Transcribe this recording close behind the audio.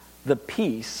the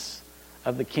peace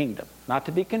of the kingdom. Not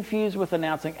to be confused with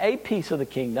announcing a piece of the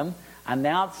kingdom,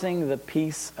 announcing the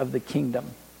peace of the kingdom.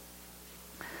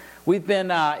 We've been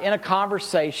in a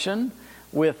conversation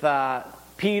with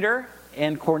Peter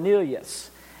and Cornelius.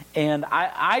 And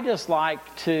I just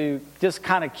like to just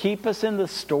kind of keep us in the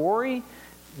story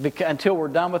until we're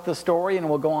done with the story, and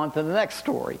we'll go on to the next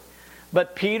story.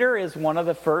 But Peter is one of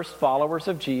the first followers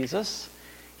of Jesus.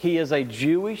 He is a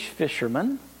Jewish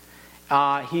fisherman.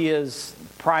 He is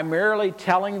primarily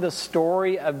telling the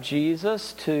story of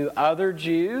Jesus to other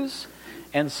Jews.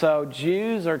 And so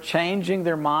Jews are changing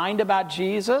their mind about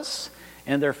Jesus,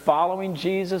 and they're following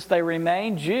Jesus. They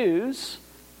remain Jews,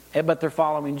 but they're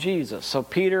following Jesus. So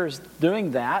Peter's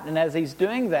doing that, and as he's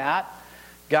doing that,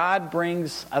 God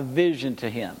brings a vision to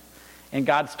him. And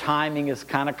God's timing is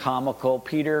kind of comical.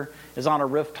 Peter is on a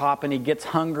rooftop and he gets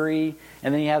hungry,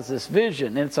 and then he has this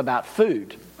vision, and it's about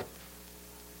food.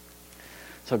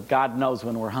 So God knows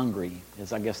when we're hungry,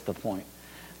 is I guess the point.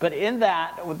 But in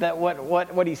that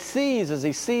what he sees is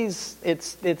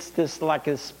it's this like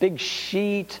this big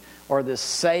sheet or this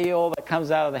sail that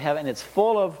comes out of the heaven. It's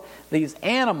full of these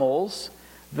animals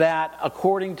that,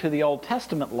 according to the Old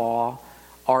Testament law,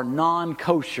 are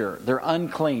non-kosher. They're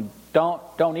unclean.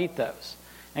 Don't eat those.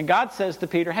 And God says to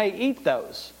Peter, hey, eat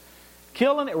those.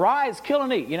 Rise, kill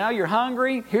and eat. You know, you're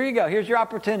hungry. Here you go. Here's your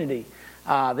opportunity.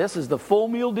 This is the full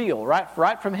meal deal,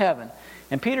 right from heaven.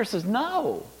 And Peter says,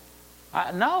 no.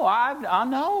 I'm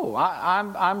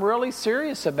really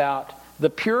serious about the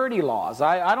purity laws.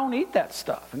 I don't eat that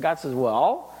stuff. And God says,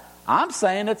 well, I'm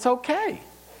saying it's okay.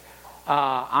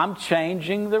 I'm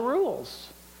changing the rules.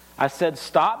 I said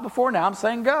stop before, now I'm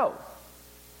saying go.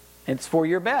 It's for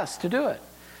your best to do it.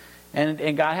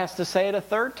 And God has to say it a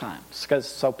third time.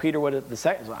 So Peter would have the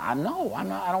second. I don't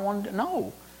want to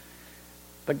know.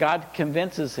 But God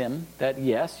convinces him that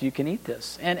yes, you can eat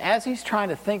this. And as he's trying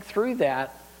to think through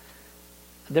that,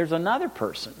 there's another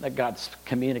person that God's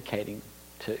communicating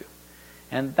to.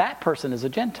 And that person is a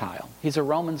Gentile. He's a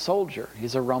Roman soldier.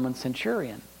 He's a Roman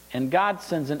centurion. And God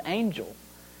sends an angel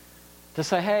to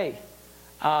say, hey,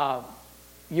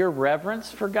 your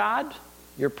reverence for God,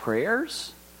 your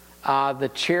prayers,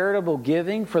 the charitable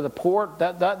giving for the poor,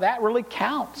 that really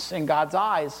counts in God's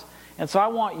eyes. And so I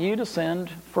want you to send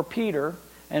for Peter,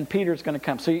 and Peter's going to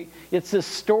come. So it's this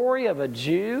story of a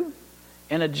Jew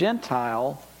and a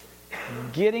Gentile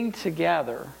getting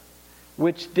together,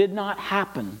 which did not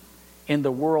happen in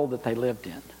the world that they lived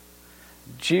in.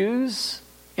 Jews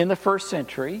in the first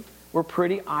century were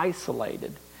pretty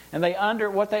isolated. And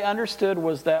what they understood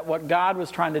was that what God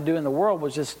was trying to do in the world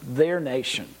was just their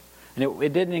nation. And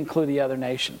it didn't include the other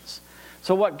nations.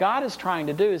 So what God is trying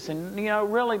to do is,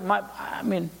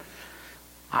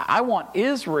 I want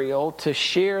Israel to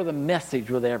share the message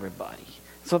with everybody.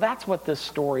 So that's what this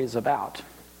story is about.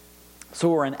 So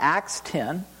we're in Acts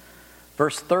 10,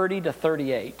 verse 30 to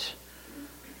 38.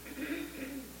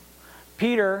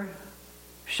 Peter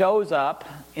shows up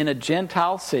in a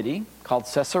Gentile city called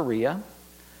Caesarea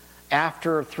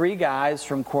after 3 guys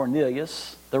from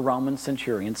Cornelius, the Roman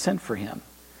centurion, sent for him.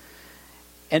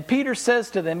 And Peter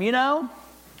says to them,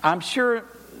 I'm sure,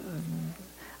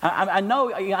 I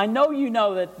know you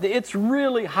know that it's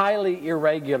really highly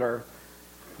irregular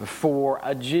for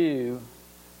a Jew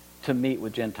to meet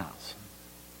with Gentiles.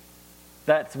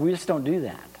 We just don't do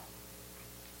that.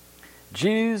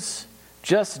 Jews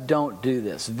just don't do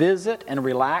this. Visit and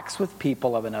relax with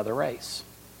people of another race.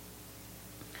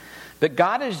 But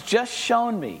God has just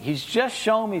shown me, He's just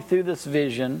shown me through this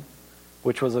vision,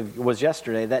 which was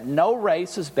yesterday, that no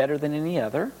race is better than any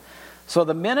other. So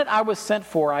the minute I was sent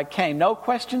for, I came. No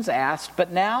questions asked,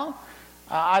 but now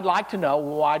I'd like to know,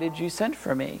 why did you send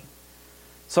for me?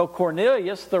 So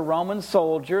Cornelius, the Roman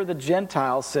soldier, the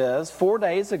Gentile, says, 4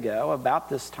 days ago, about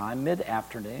this time,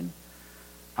 mid-afternoon,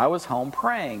 I was home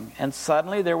praying, and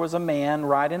suddenly there was a man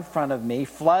right in front of me,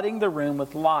 flooding the room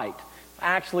with light.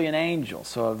 Actually an angel.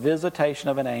 So a visitation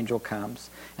of an angel comes.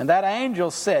 And that angel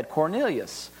said,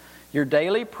 Cornelius, your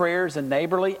daily prayers and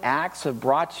neighborly acts have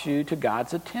brought you to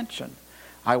God's attention.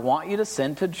 I want you to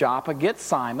send to Joppa, get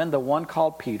Simon, the one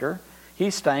called Peter.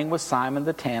 He's staying with Simon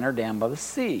the tanner down by the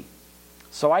sea.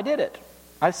 So I did it.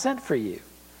 I sent for you.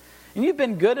 And you've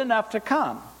been good enough to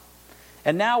come.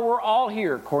 And now we're all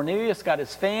here. Cornelius got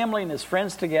his family and his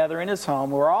friends together in his home.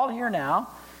 We're all here now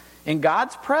in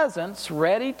God's presence,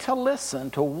 ready to listen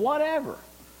to whatever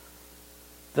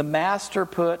the Master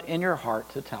put in your heart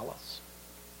to tell us.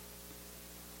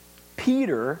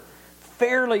 Peter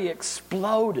fairly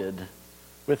exploded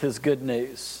with his good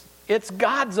news. It's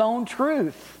God's own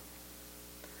truth.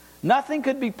 Nothing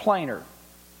could be plainer.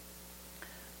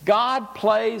 God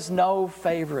plays no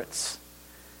favorites.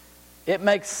 It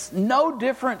makes no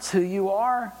difference who you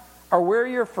are or where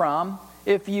you're from.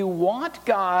 If you want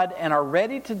God and are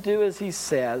ready to do as He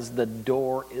says, the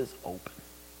door is open.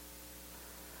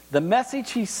 The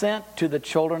message He sent to the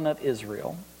children of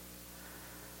Israel,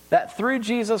 that through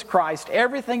Jesus Christ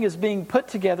everything is being put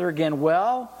together again,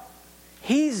 well,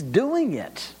 He's doing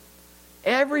it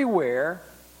everywhere,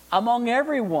 among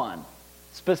everyone,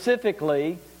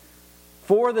 specifically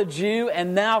for the Jew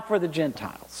and now for the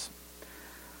Gentiles.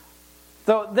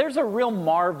 So there's a real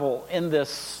marvel in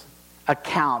this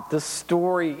account, this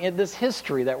story, in this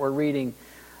history that we're reading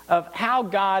of how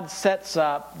God sets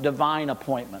up divine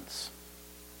appointments.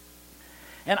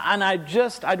 And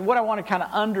what I want to kind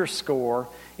of underscore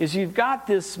is you've got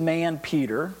this man,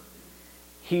 Peter.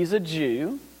 He's a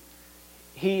Jew.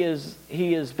 He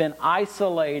has been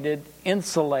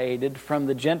insulated from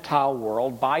the Gentile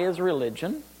world by his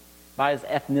religion, by his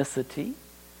ethnicity.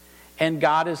 And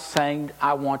God is saying,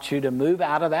 I want you to move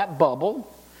out of that bubble,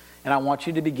 and I want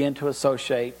you to begin to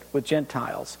associate with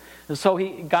Gentiles. And so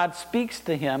God speaks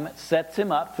to him, sets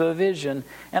him up for a vision.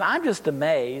 And I'm just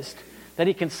amazed that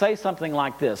he can say something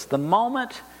like this: the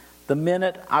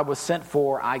minute I was sent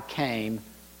for, I came,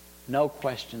 no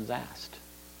questions asked.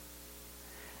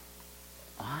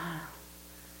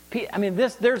 I mean,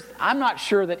 I'm not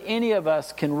sure that any of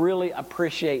us can really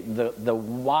appreciate the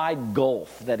wide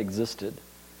gulf that existed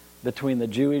between the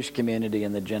Jewish community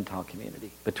and the Gentile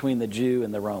community, between the Jew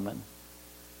and the Roman.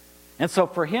 And so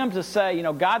for him to say,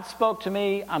 God spoke to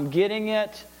me, I'm getting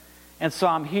it, and so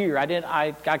I'm here.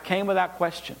 I came without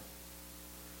question.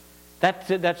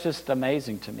 That's just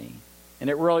amazing to me.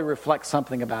 And it really reflects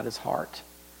something about his heart.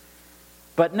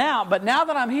 But now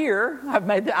that I'm here,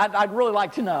 I'd really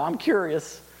like to know. I'm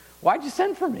curious. Why'd you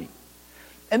send for me?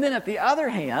 And then at the other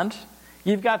hand,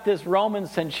 you've got this Roman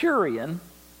centurion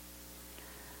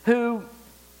who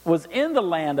was in the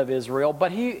land of Israel,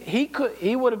 but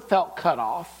he would have felt cut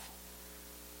off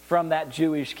from that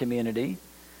Jewish community.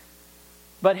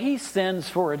 But he sends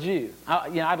for a Jew.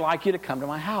 I'd like you to come to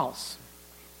my house.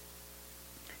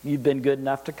 You've been good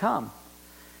enough to come.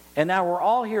 And now we're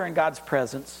all here in God's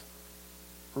presence,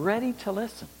 ready to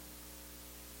listen.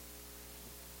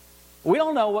 We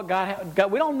don't know what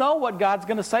we don't know what God's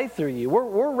going to say through you.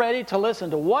 We're ready to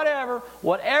listen to whatever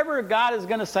God is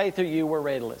going to say through you. We're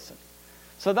ready to listen.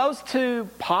 So those two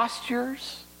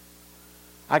postures,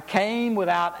 I came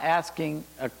without asking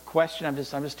a question. I'm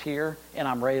just here and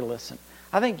I'm ready to listen.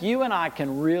 I think you and I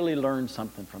can really learn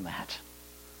something from that.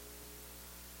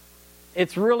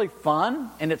 It's really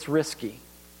fun and it's risky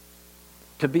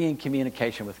to be in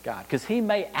communication with God, because He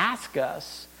may ask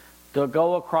us to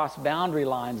go across boundary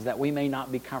lines that we may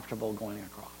not be comfortable going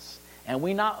across. And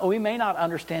we may not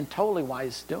understand totally why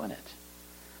He's doing it.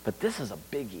 But this is a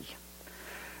biggie.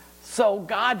 So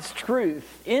God's truth,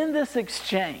 in this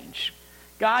exchange,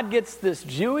 God gets this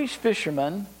Jewish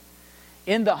fisherman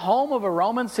in the home of a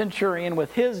Roman centurion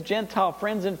with his Gentile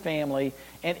friends and family,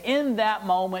 and in that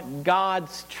moment,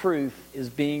 God's truth is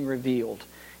being revealed.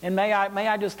 And may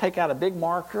I just take out a big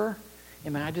marker,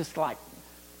 and may I just I'm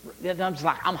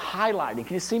highlighting.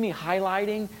 Can you see me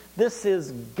highlighting? This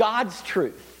is God's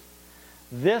truth.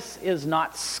 This is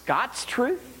not Scott's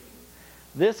truth.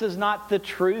 This is not the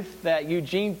truth that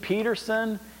Eugene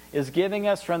Peterson is giving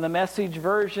us from the Message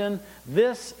version.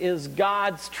 This is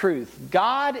God's truth.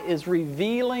 God is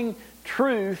revealing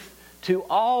truth to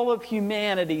all of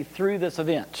humanity through this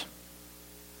event.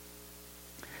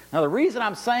 Now, the reason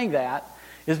I'm saying that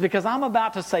is because I'm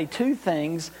about to say two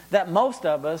things that most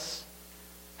of us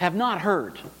have not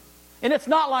heard. And it's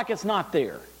not like it's not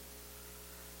there.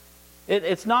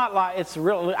 It's not like it's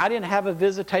real. I didn't have a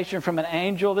visitation from an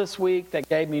angel this week that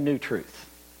gave me new truth.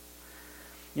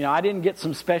 I didn't get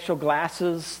some special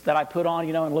glasses that I put on,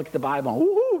 and look at the Bible.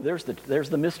 Ooh, there's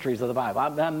the mysteries of the Bible.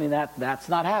 I mean, that's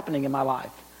not happening in my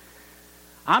life.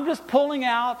 I'm just pulling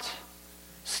out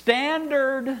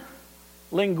standard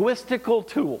linguistical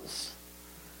tools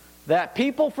that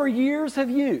people for years have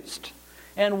used.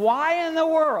 And why in the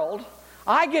world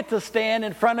I get to stand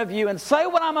in front of you and say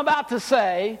what I'm about to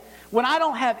say when I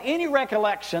don't have any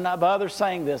recollection of others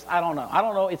saying this? I don't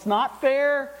know. It's not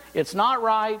fair. It's not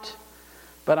right.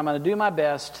 But I'm going to do my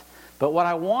best. But what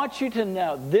I want you to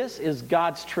know, this is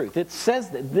God's truth. It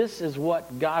says that this is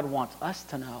what God wants us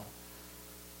to know.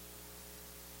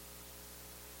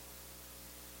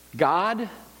 God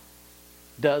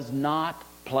does not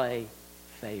play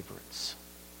favorites.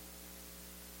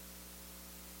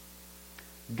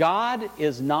 God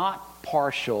is not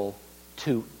partial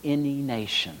to any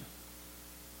nation.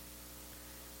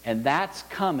 And that's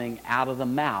coming out of the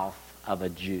mouth of a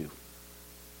Jew.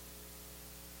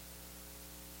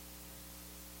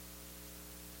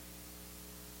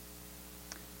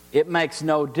 It makes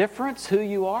no difference who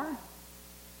you are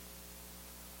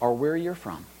or where you're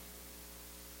from.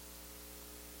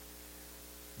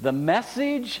 The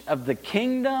message of the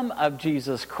kingdom of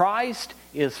Jesus Christ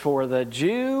is for the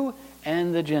Jew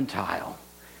and the Gentile.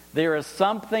 There is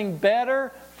something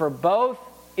better for both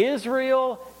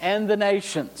Israel and the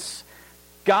nations.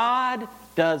 God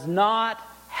does not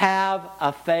have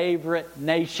a favorite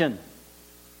nation.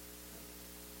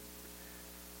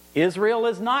 Israel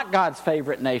is not God's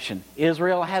favorite nation.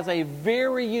 Israel has a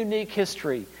very unique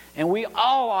history, and we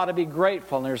all ought to be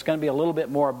grateful, and there's going to be a little bit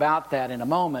more about that in a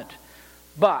moment.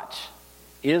 But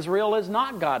Israel is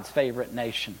not God's favorite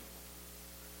nation.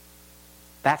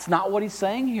 That's not what he's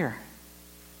saying here.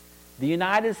 The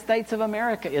United States of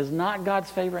America is not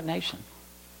God's favorite nation.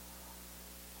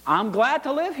 I'm glad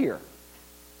to live here.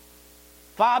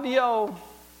 Fabio,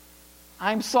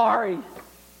 I'm sorry.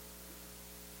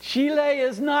 Chile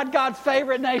is not God's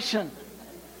favorite nation.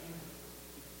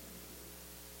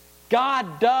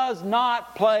 God does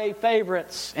not play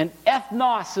favorites. And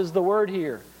ethnos is the word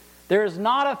here. There is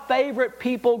not a favorite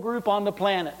people group on the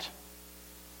planet.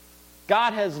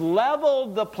 God has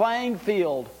leveled the playing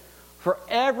field for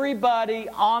everybody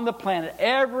on the planet.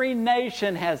 Every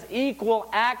nation has equal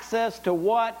access to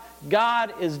what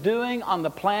God is doing on the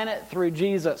planet through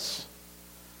Jesus.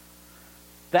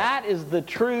 That is the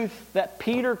truth that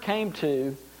Peter came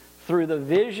to through the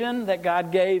vision that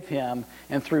God gave him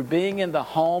and through being in the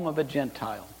home of a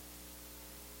Gentile.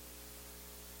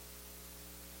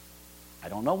 I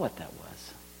don't know what that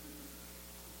was.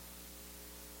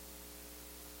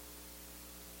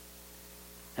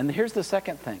 And here's the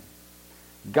second thing.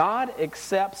 God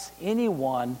accepts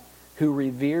anyone who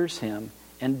reveres him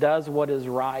and does what is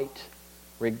right,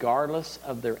 regardless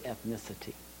of their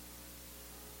ethnicity.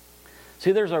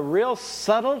 See, there's a real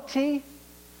subtlety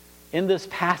in this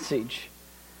passage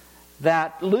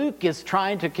that Luke is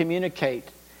trying to communicate.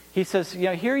 He says,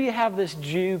 here you have this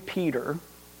Jew, Peter,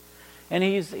 and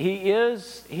he's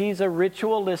a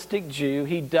ritualistic Jew.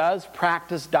 He does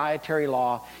practice dietary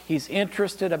law. He's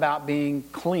interested about being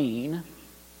clean.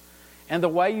 And the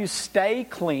way you stay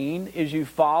clean is you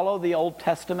follow the Old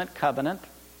Testament covenant.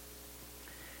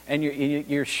 And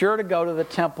you're sure to go to the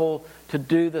temple to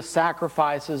do the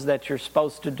sacrifices that you're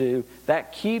supposed to do.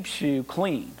 That keeps you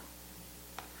clean.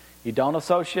 You don't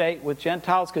associate with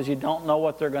Gentiles because you don't know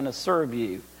what they're going to serve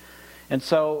you. And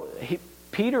so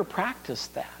Peter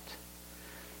practiced that.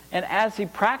 And as he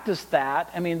practiced that,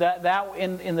 I mean, that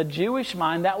in the Jewish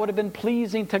mind, that would have been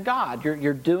pleasing to God.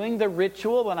 You're doing the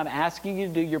ritual, and I'm asking you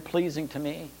to do, you're pleasing to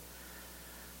me.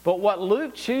 But what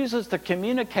Luke chooses to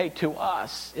communicate to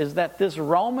us is that this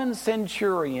Roman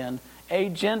centurion, a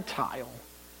Gentile,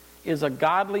 is a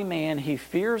godly man. He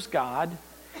fears God,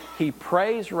 he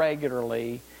prays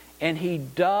regularly, and he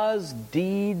does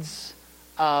deeds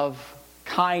of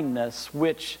kindness,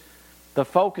 which the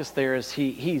focus there is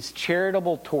he's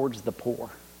charitable towards the poor.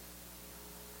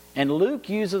 And Luke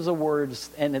uses the words,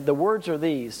 and the words are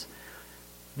these.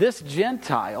 This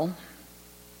Gentile,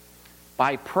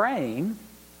 by praying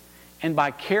and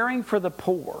by caring for the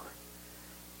poor,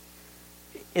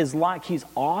 is like he's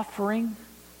offering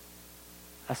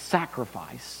a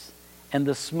sacrifice. And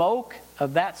the smoke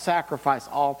of that sacrifice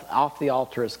off the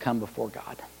altar has come before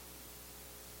God.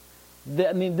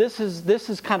 I mean, this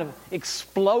is kind of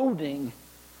exploding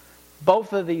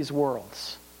both of these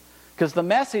worlds. Because the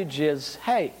message is,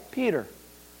 hey, Peter,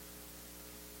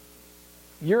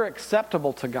 you're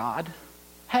acceptable to God.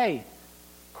 Hey,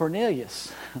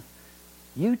 Cornelius,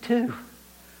 you too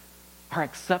are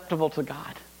acceptable to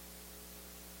God.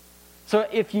 So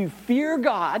if you fear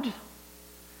God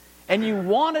and you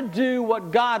want to do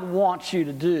what God wants you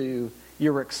to do,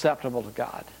 you're acceptable to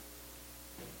God.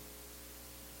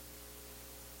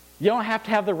 You don't have to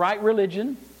have the right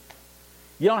religion.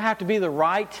 You don't have to be the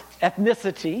right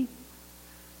ethnicity. You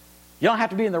don't have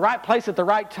to be in the right place at the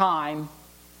right time.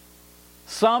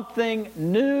 Something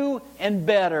new and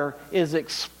better is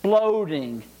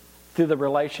exploding through the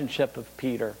relationship of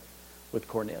Peter with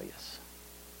Cornelius.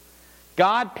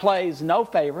 God plays no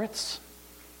favorites.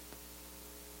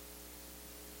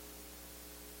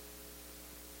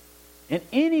 And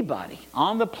anybody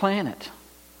on the planet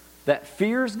that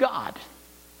fears God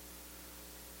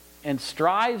and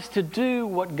strives to do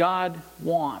what God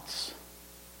wants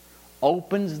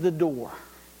opens the door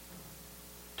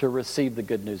to receive the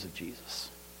good news of Jesus.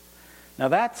 Now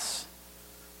that's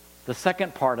the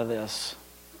second part of this.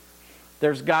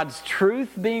 There's God's truth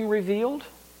being revealed,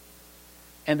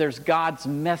 and there's God's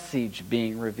message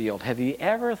being revealed. Have you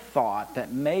ever thought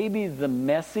that maybe the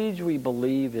message we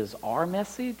believe is our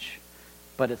message,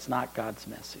 but it's not God's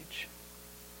message?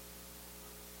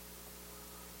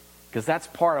 Because that's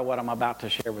part of what I'm about to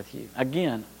share with you.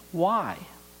 Again, why?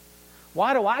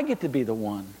 Why do I get to be the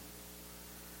one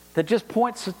that just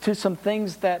points to some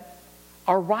things that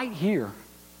are right here?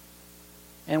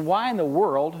 And why in the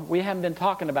world we haven't been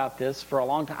talking about this for a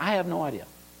long time? I have no idea.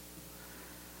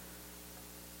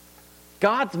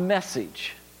 God's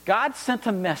message. God sent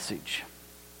a message.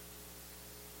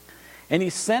 And He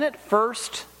sent it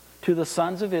first to the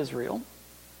sons of Israel.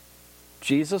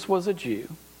 Jesus was a Jew.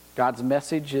 God's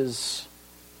message is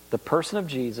the person of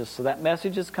Jesus. So that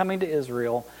message is coming to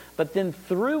Israel. But then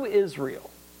through Israel,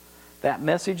 that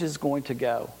message is going to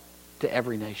go to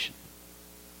every nation.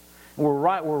 We're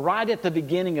right at the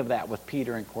beginning of that with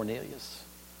Peter and Cornelius.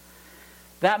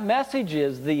 That message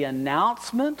is the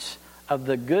announcement of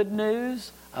the good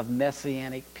news of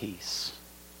messianic peace.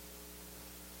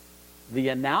 The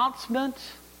announcement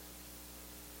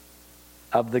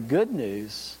of the good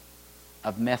news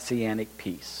of messianic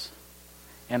peace.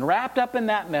 And wrapped up in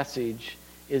that message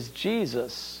is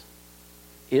Jesus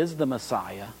is the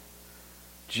Messiah.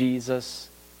 Jesus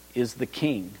is the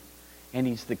King. And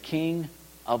He's the King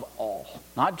of all.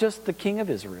 Not just the King of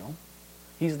Israel.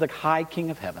 He's the High King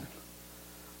of heaven.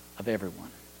 Of everyone.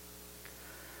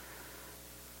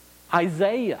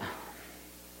 Isaiah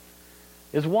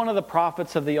is one of the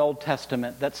prophets of the Old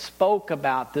Testament that spoke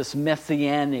about this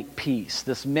messianic peace,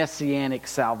 this messianic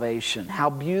salvation. How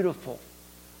beautiful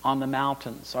on the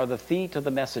mountains are the feet of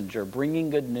the messenger,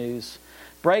 bringing good news,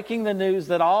 breaking the news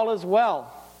that all is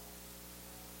well,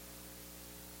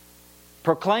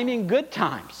 proclaiming good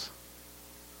times,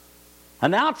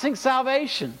 announcing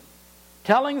salvation,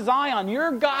 telling Zion,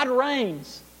 your God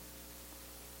reigns.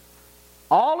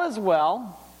 All is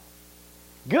well,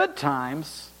 good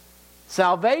times,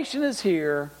 salvation is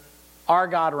here, our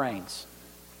God reigns.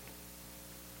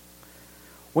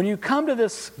 When you come to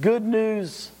this good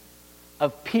news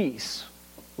of peace,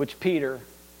 which Peter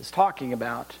is talking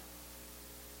about,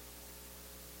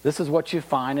 this is what you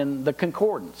find in the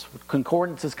concordance.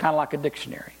 Concordance is kind of like a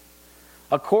dictionary.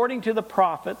 According to the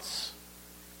prophets,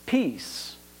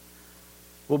 peace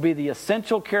will be the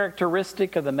essential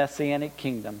characteristic of the Messianic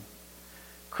kingdom.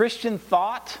 Christian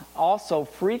thought also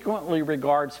frequently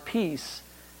regards peace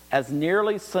as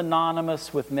nearly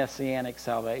synonymous with Messianic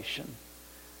salvation.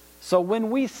 So when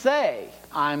we say,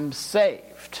 I'm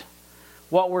saved,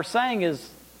 what we're saying is,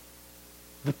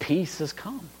 the peace has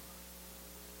come.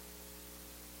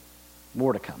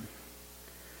 More to come.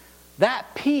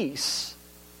 That peace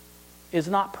is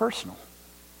not personal.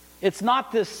 It's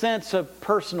not this sense of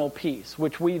personal peace,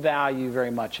 which we value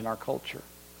very much in our culture.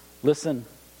 Listen,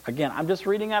 again, I'm just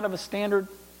reading out of a standard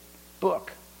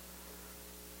book.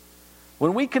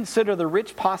 When we consider the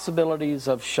rich possibilities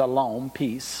of shalom,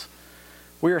 peace,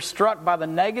 we are struck by the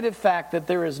negative fact that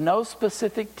there is no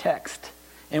specific text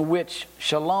in which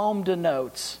shalom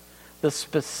denotes the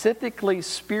specifically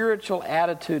spiritual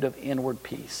attitude of inward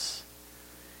peace.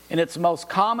 In its most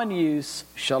common use,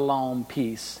 shalom,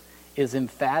 peace, is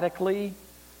emphatically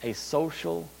a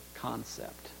social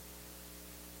concept.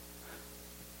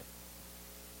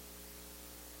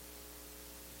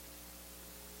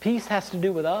 Peace has to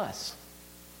do with us.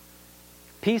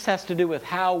 Peace has to do with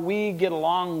how we get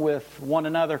along with one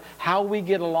another, how we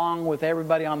get along with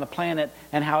everybody on the planet,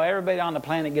 and how everybody on the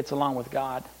planet gets along with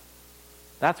God.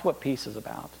 That's what peace is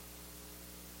about.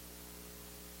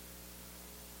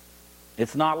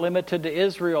 It's not limited to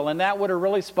Israel, and that would have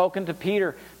really spoken to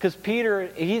Peter, because Peter,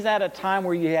 he's at a time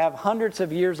where you have hundreds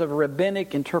of years of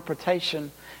rabbinic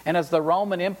interpretation, and as the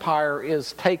Roman Empire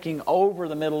is taking over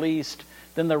the Middle East,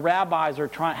 then the rabbis are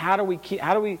trying, how do we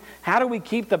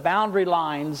keep the boundary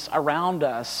lines around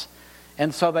us?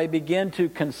 And so they begin to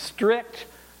constrict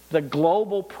the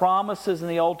global promises in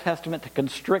the Old Testament, to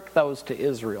constrict those to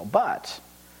Israel. But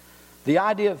the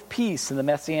idea of peace in the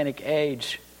Messianic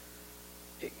age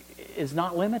is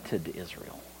not limited to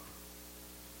Israel.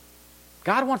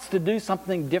 God wants to do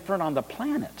something different on the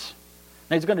planet.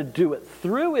 Now, He's going to do it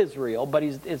through Israel, but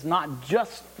it's not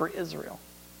just for Israel.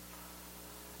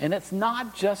 And it's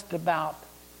not just about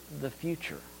the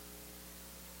future.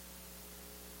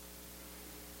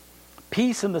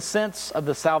 Peace in the sense of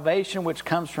the salvation which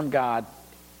comes from God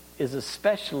is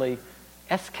especially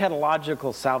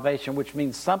eschatological salvation, which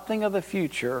means something of the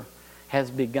future has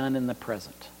begun in the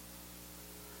present.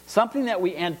 Something that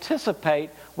we anticipate,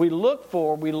 we look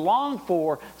for, we long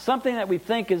for, something that we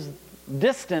think is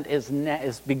distant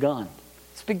is begun.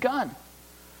 It's begun.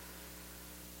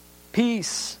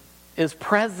 Peace is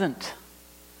present,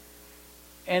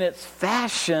 and it's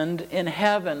fashioned in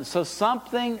heaven. So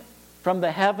something from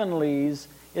the heavenlies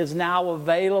is now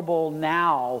available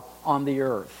now on the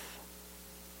earth.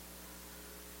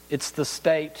 It's the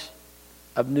state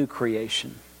of new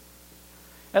creation.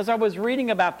 As I was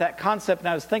reading about that concept and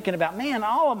I was thinking about, man,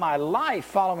 all of my life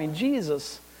following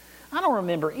Jesus, I don't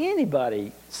remember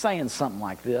anybody saying something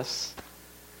like this.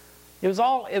 It was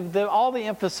all the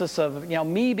emphasis of,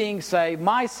 me being saved,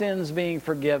 my sins being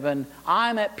forgiven,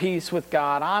 I'm at peace with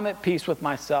God, I'm at peace with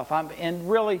myself. And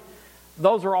really,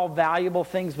 those are all valuable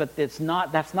things, but that's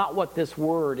not what this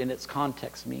word in its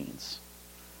context means.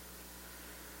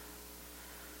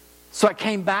 So I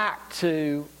came back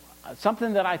to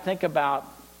something that I think about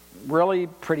really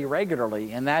pretty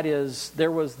regularly, and that is there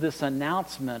was this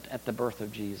announcement at the birth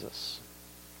of Jesus.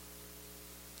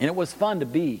 And it was fun to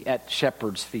be at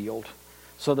Shepherd's Field.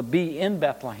 So to be in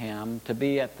Bethlehem, to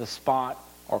be at the spot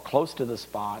or close to the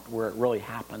spot where it really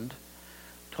happened,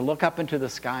 to look up into the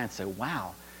sky and say,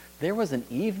 wow, there was an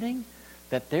evening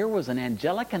that there was an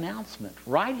angelic announcement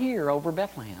right here over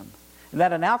Bethlehem. And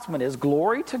that announcement is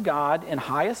glory to God in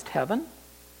highest heaven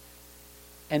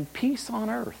and peace on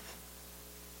earth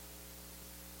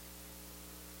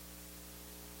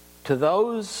to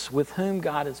those with whom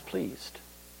God is pleased.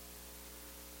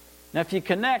 Now, if you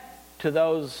connect to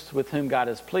those with whom God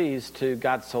is pleased to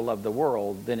God so loved the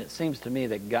world, then it seems to me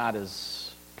that God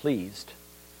is pleased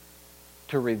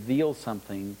to reveal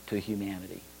something to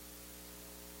humanity.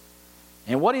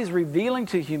 And what he's revealing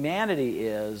to humanity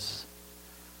is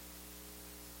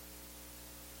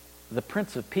the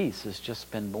Prince of Peace has just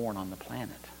been born on the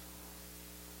planet.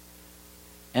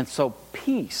 And so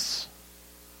peace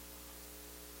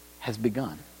has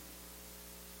begun.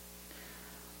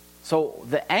 So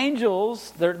the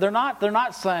angels, they're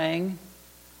not saying,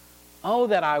 oh,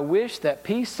 that I wish that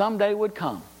peace someday would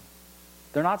come.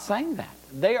 They're not saying that.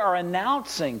 They are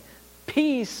announcing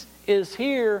peace is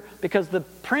here because the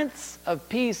Prince of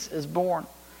Peace is born.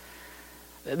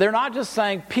 They're not just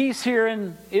saying peace here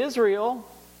in Israel.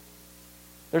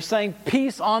 They're saying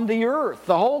peace on the earth,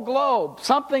 the whole globe.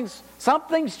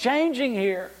 Something's changing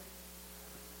here.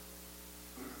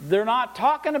 They're not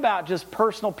talking about just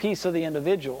personal peace of the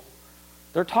individual.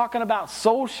 They're talking about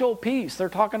social peace. They're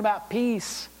talking about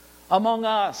peace among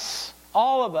us,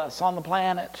 all of us on the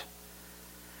planet.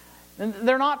 And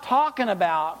they're not talking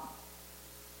about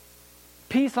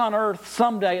peace on earth,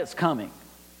 someday it's coming.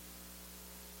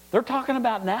 They're talking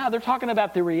about now. They're talking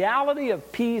about the reality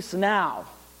of peace now.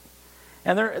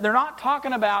 And they're not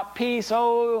talking about peace,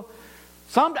 someday.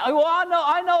 Well,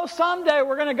 I know someday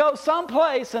we're going to go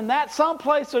someplace, and that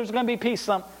someplace there's going to be peace.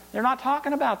 They're not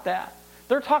talking about that.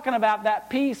 They're talking about that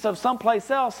peace of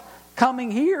someplace else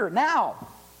coming here now,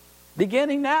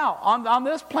 beginning now on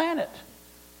this planet.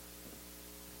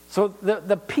 So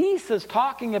the peace is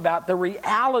talking about the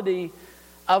reality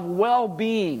of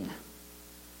well-being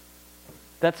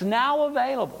that's now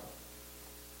available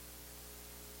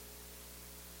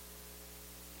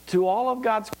to all of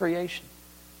God's creation.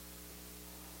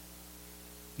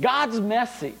 God's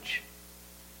message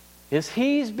is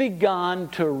He's begun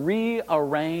to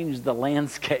rearrange the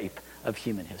landscape of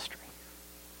human history.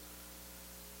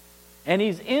 And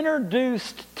He's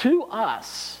introduced to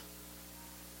us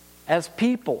as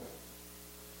people,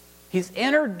 He's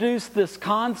introduced this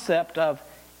concept of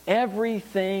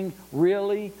everything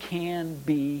really can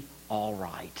be all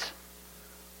right.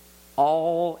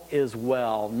 All is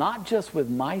well, not just with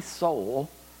my soul,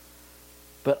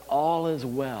 but all is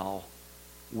well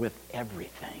with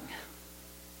everything.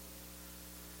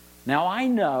 Now I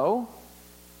know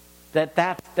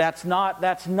that's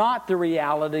not the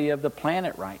reality of the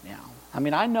planet right now. I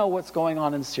mean, I know what's going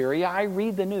on in Syria. I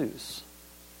read the news.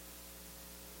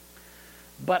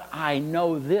 But I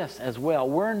know this as well.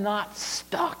 We're not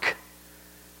stuck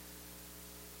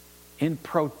in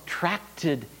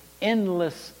protracted,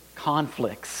 endless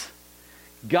conflicts.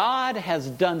 God has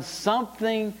done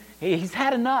something. He's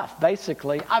had enough,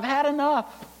 basically. I've had enough.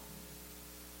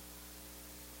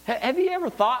 Have you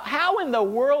ever thought, how in the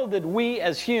world did we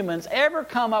as humans ever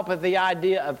come up with the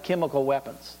idea of chemical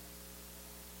weapons?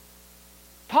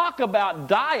 Talk about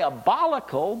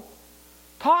diabolical.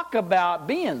 Talk about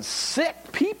being sick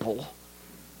people.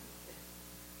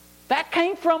 That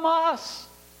came from us.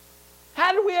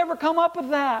 How did we ever come up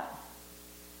with that?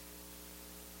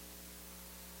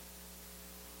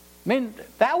 I mean,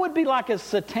 that would be like as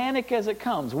satanic as it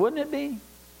comes, wouldn't it be?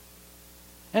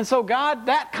 And so God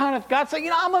said,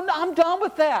 I'm done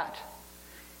with that.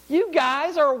 You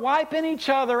guys are wiping each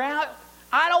other out.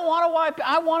 I don't want to wipe.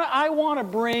 I want to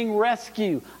bring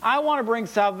rescue. I want to bring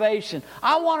salvation.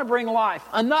 I want to bring life.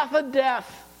 Enough of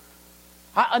death.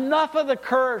 Enough of the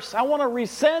curse. I want to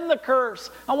rescind the curse.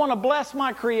 I want to bless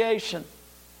my creation.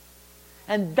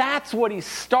 And that's what He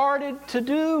started to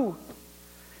do.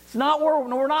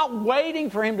 We're not waiting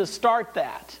for Him to start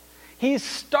that. He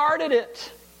started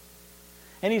it.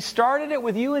 And He started it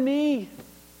with you and me,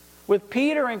 with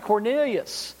Peter and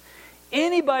Cornelius.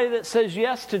 Anybody that says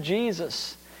yes to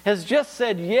Jesus has just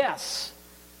said yes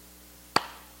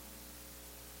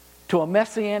to a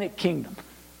messianic kingdom.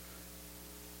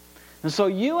 And so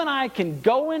you and I can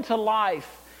go into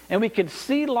life and we can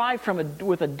see life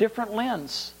with a different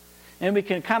lens. And we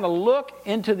can kind of look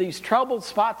into these troubled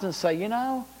spots and say,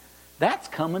 that's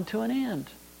coming to an end.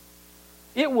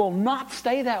 It will not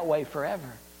stay that way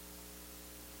forever.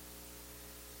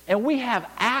 And we have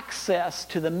access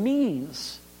to the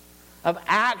means of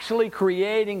actually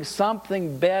creating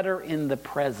something better in the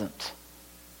present.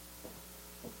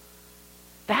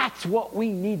 That's what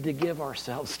we need to give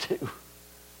ourselves to.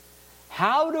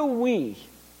 How do we,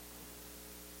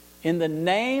 in the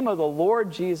name of the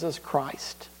Lord Jesus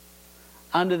Christ,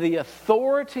 under the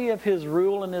authority of His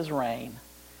rule and His reign,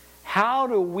 how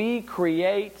do we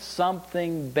create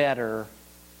something better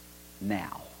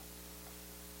now?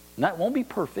 And that won't be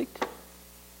perfect,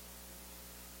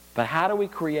 but how do we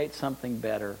create something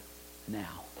better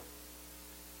now?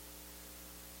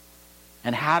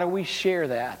 And how do we share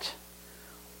that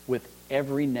with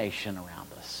every nation around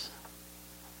us?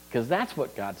 Because that's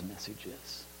what God's message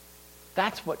is.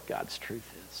 That's what God's truth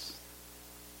is.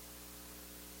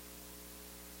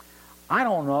 I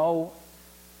don't know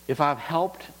if I've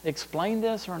helped explain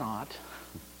this or not,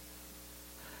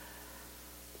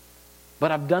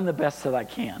 but I've done the best that I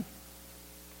can.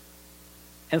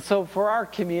 And so for our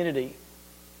community,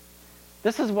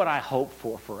 this is what I hope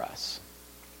for us.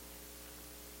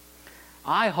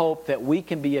 I hope that we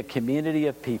can be a community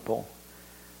of people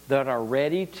that are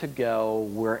ready to go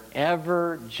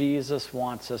wherever Jesus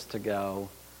wants us to go,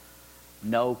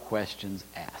 no questions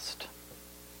asked.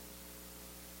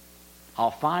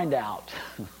 I'll find out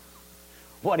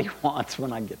what He wants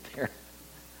when I get there.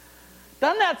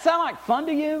 Doesn't that sound like fun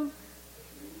to you?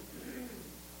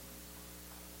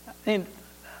 I mean,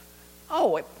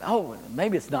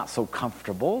 maybe it's not so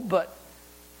comfortable, but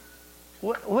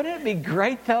wouldn't it be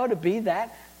great, though, to be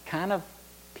that kind of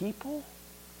people?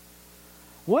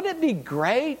 Wouldn't it be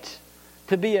great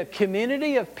to be a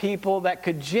community of people that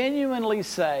could genuinely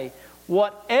say,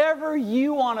 whatever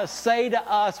you want to say to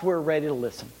us, we're ready to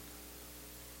listen.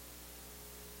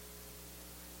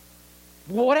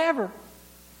 Whatever.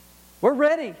 We're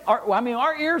ready.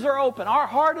 Our ears are open. Our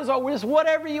heart is open. Just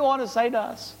whatever you want to say to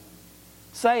us,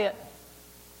 say it.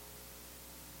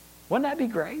 Wouldn't that be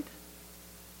great?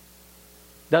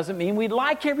 Doesn't mean we'd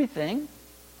like everything.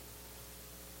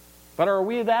 But are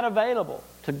we that available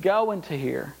to go and to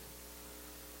hear?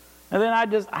 And then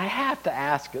I have to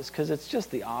ask us, because it's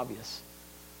just the obvious.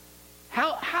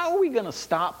 How are we going to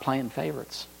stop playing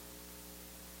favorites?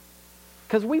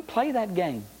 Because we play that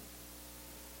game.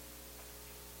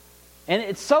 And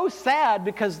it's so sad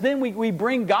because then we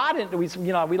bring God into we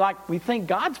think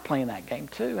God's playing that game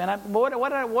too. And what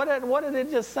did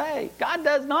it just say? God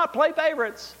does not play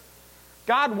favorites.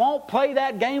 God won't play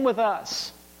that game with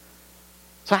us.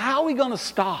 So how are we going to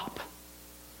stop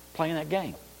playing that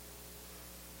game?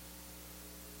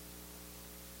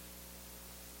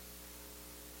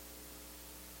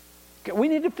 We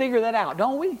need to figure that out,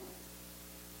 don't we?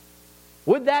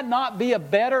 Would that not be a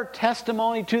better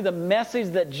testimony to the message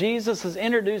that Jesus has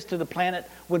introduced to the planet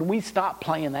when we stop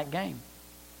playing that game?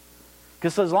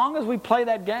 Because as long as we play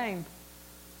that game,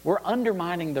 we're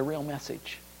undermining the real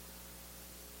message.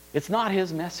 It's not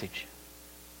His message.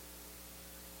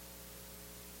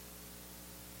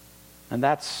 And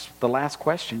that's the last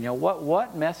question.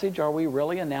 What message are we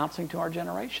really announcing to our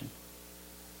generation?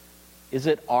 Is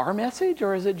it our message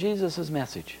or is it Jesus'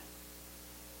 message?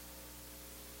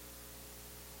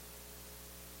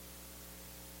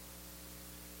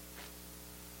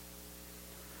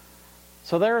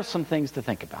 So there are some things to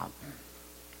think about.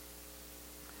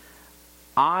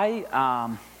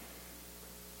 I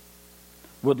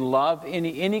would love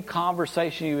any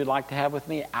conversation you would like to have with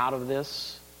me out of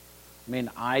this. I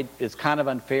mean, it's kind of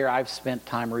unfair. I've spent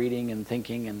time reading and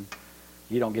thinking, and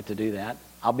you don't get to do that.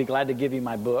 I'll be glad to give you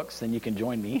my books, and you can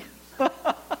join me.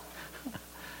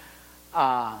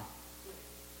 But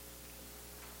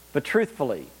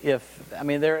truthfully,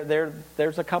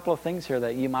 there's a couple of things here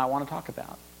that you might want to talk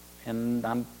about. And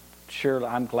I'm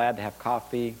glad to have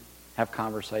coffee, have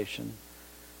conversation,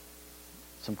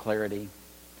 some clarity.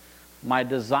 My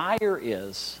desire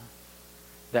is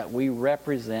that we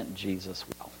represent Jesus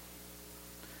well.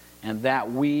 And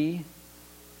that we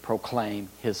proclaim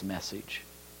His message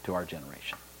to our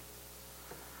generation.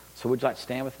 So would you like to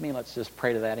stand with me? Let's just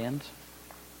pray to that end.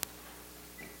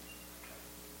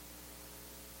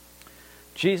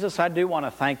 Jesus, I do want to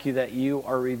thank you that you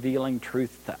are revealing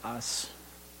truth to us.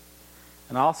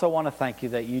 And I also want to thank you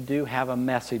that you do have a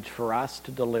message for us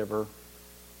to deliver,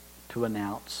 to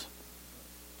announce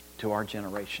to our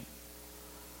generation.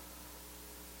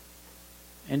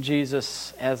 And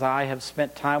Jesus, as I have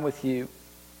spent time with you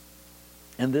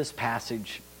in this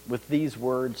passage, with these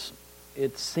words,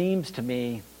 it seems to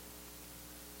me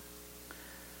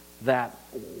that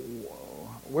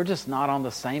we're just not on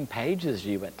the same page as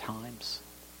you at times.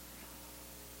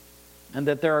 And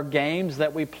that there are games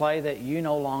that we play that you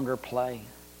no longer play.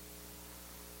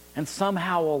 And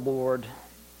somehow, oh Lord,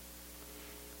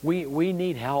 we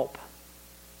need help.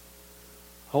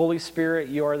 Holy Spirit,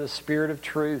 you are the Spirit of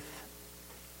truth.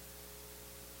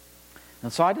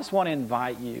 And so I just want to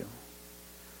invite you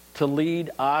to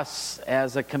lead us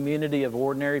as a community of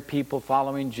ordinary people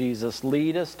following Jesus.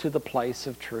 Lead us to the place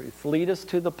of truth. Lead us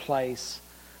to the place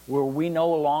where we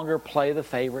no longer play the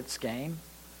favorites game.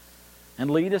 And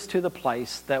lead us to the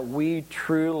place that we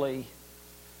truly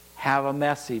have a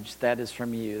message that is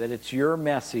from you, that it's your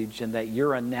message and that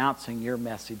you're announcing your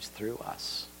message through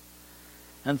us.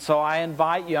 And so I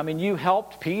invite you. I mean, you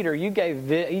helped Peter. You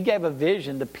gave a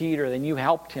vision to Peter, then you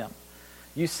helped him.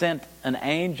 You sent an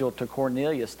angel to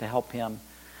Cornelius to help him.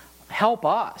 Help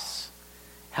us.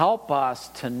 Help us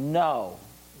to know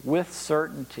with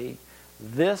certainty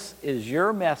this is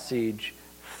your message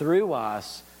through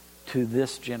us to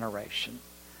this generation.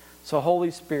 So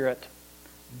Holy Spirit,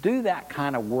 do that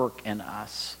kind of work in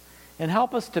us and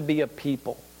help us to be a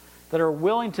people that are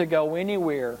willing to go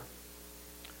anywhere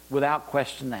without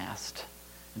question asked,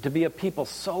 and to be a people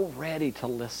so ready to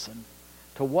listen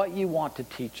to what you want to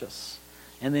teach us,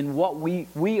 and then what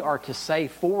we are to say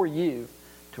for you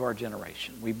to our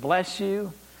generation. We bless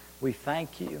you, we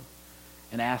thank you,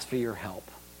 and ask for your help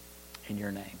in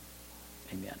your name.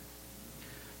 Amen.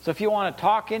 So if you want to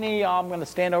talk any, I'm going to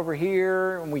stand over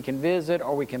here and we can visit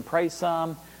or we can pray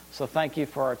some. So thank you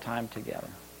for our time together.